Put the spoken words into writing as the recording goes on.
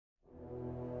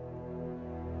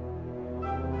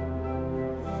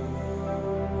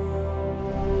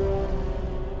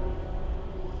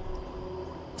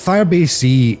Firebase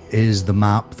C is the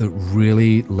map that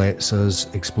really lets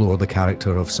us explore the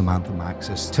character of Samantha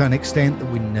Maxis to an extent that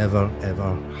we never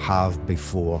ever have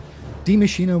before. Die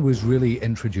Maschine was really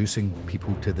introducing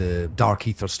people to the Dark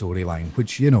Ether storyline,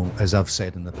 which, you know, as I've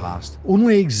said in the past,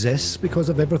 only exists because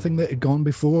of everything that had gone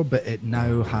before, but it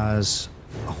now has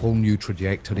a whole new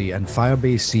trajectory, and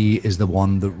Firebase C is the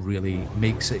one that really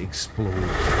makes it explode.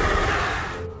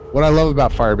 What I love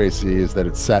about Firebase C is that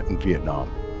it's set in Vietnam.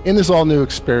 In this all-new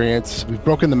experience, we've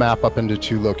broken the map up into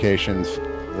 2 locations.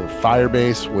 The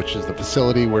Firebase, which is the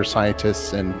facility where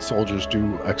scientists and soldiers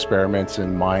do experiments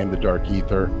and mine the dark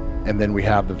ether. And then we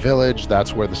have the village,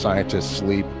 that's where the scientists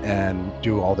sleep and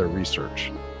do all their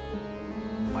research.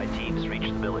 My team's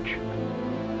reached the village.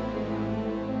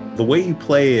 The way you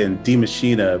play in Die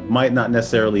Maschine might not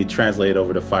necessarily translate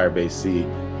over to Firebase C.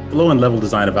 The low-end level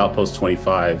design of Outpost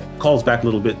 25 calls back a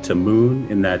little bit to Moon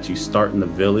in that you start in the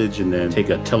village and then take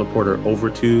a teleporter over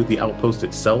to the outpost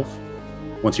itself.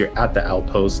 Once you're at the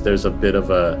outpost, there's a bit of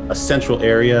a central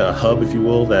area, a hub, if you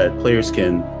will, that players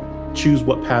can choose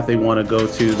what path they want to go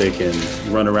to. They can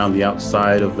run around the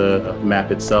outside of the map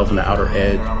itself and the outer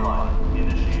edge.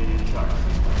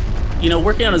 You know,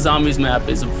 working on a zombies map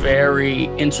is a very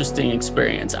interesting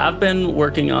experience. I've been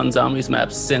working on zombies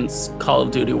maps since Call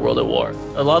of Duty World at War.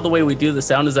 A lot of the way we do the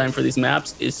sound design for these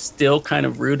maps is still kind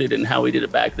of rooted in how we did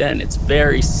it back then. It's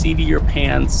very seat of your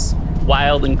pants,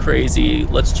 wild and crazy.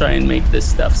 Let's try and make this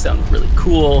stuff sound really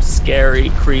cool,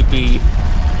 scary, creepy.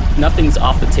 Nothing's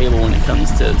off the table when it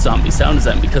comes to zombie sound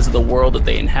design because of the world that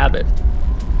they inhabit.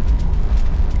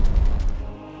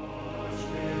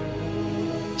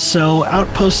 So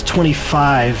Outpost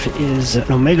 25 is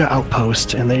an Omega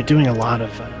outpost, and they're doing a lot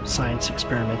of science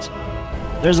experiments.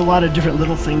 There's a lot of different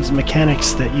little things and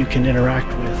mechanics that you can interact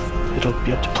with. It'll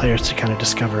be up to players to kind of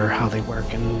discover how they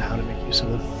work and how to make use of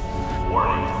them.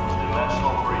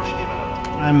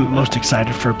 I'm most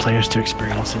excited for players to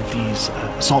experience in these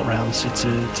assault rounds. It's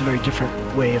a very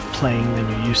different way of playing than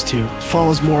you're used to. It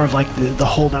follows more of like the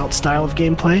holdout style of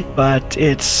gameplay, but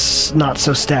it's not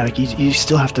so static. You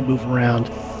still have to move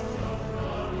around.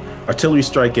 Artillery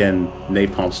strike and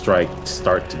napalm strike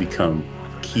start to become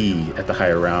key at the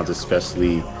higher rounds,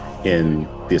 especially in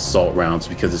the assault rounds,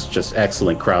 because it's just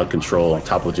excellent crowd control on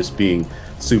top of just being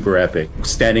super epic.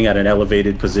 Standing at an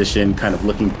elevated position, kind of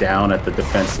looking down at the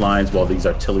defense lines while these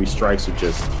artillery strikes are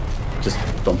just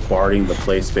bombarding the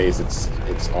play space.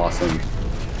 It's awesome.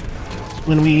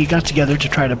 When we got together to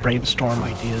try to brainstorm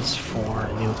ideas for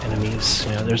new enemies,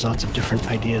 you know, there's lots of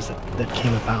different ideas that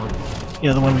came about. You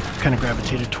know, the one we kind of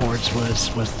gravitated towards was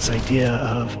this idea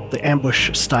of the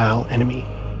ambush style enemy.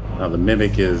 Now the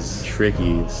mimic is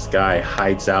tricky. This guy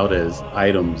hides out as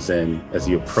items, and as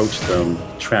you approach them,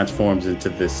 transforms into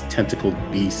this tentacled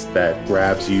beast that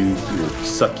grabs you,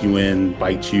 suck you in,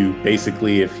 bite you.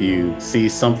 Basically, if you see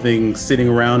something sitting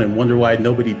around and wonder why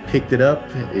nobody picked it up,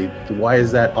 why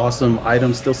is that awesome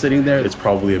item still sitting there? It's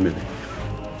probably a mimic.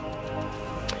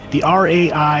 The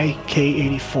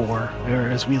RAI-K84, or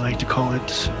as we like to call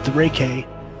it, the Ray-K,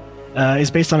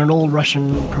 is based on an old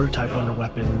Russian prototype under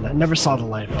weapon that never saw the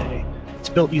light of day. It's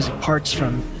built using parts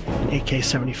from an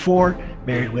AK-74,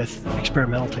 married with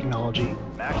experimental technology.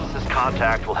 Maxis'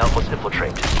 contact will help us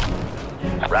infiltrate.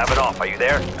 Wrap it off, are you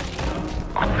there?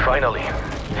 Finally,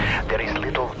 there is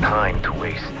little time to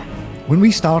waste. When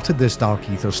we started this Dark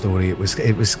Ether story, it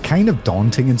was kind of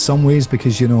daunting in some ways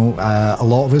because, you know, a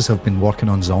lot of us have been working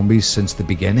on zombies since the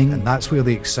beginning, and that's where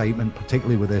the excitement,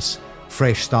 particularly with this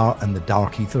fresh start and the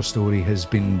Dark Ether story, has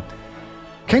been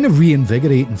kind of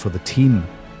reinvigorating for the team.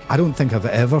 I don't think I've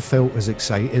ever felt as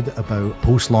excited about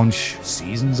post-launch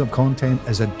seasons of content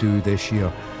as I do this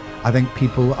year. I think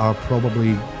people are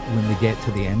probably, when they get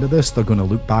to the end of this, they're going to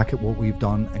look back at what we've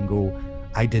done and go,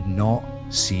 I did not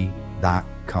see that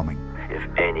coming. If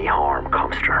any harm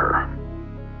comes to her,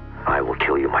 I will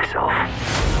kill you myself.